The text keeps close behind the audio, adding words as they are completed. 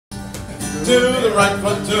To the right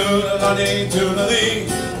foot, to the left, to the lee.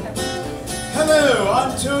 Hello,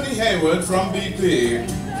 I'm Tony Hayward from BP.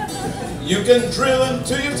 You can drill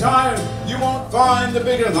until you're tired, you won't find a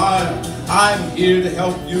bigger liar. I'm here to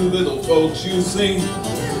help you little folks, you see.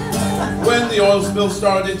 When the oil spill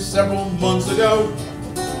started several months ago,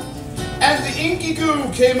 and the inky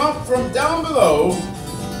goo came up from down below,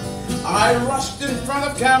 I rushed in front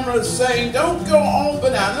of cameras saying, don't go all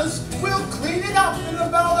bananas, we'll clean it up in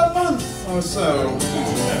about a month or so.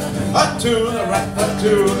 Up to the right, up to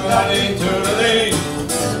the left, to the lee.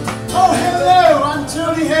 Oh, hello, I'm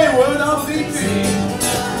Tony Hayward of BP.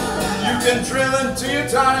 You can drill until you're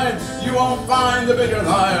tired, you won't find a bigger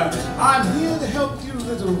liar. I'm here to help you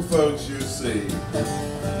little folks, you see.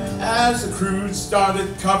 As the crew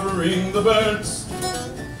started covering the birds,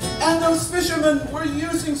 and those fishermen were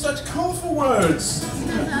using such colorful words,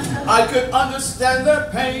 I could understand their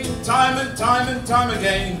pain time and time and time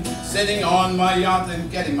again, sitting on my yacht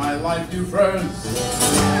and getting my life new ferns.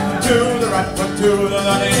 To the right, but to the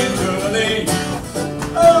left, to the lee.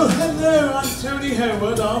 Oh, hello, I'm Tony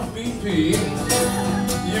Hayward of BP.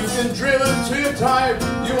 You can drill until you're tired,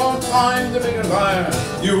 you won't find a bigger liar.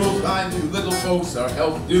 You will find you little folks are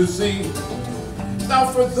help, you see. Now,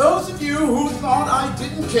 for those of you who thought I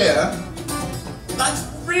didn't care, that's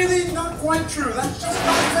really not quite true. That's just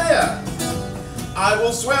not fair. I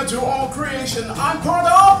will swear to all creation, I'm part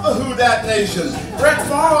of the Who Dat Nation. Brett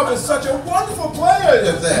Favre is such a wonderful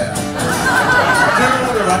player there. To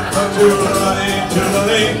the right, to the left, to the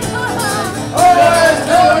lee. Oh, yes,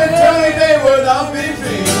 Tony Hayward, I'll be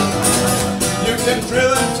free. You can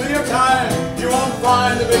drill until you're tired, you won't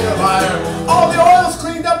find a bigger liar. All the oil's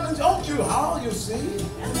cleaned up and don't you howl, you see?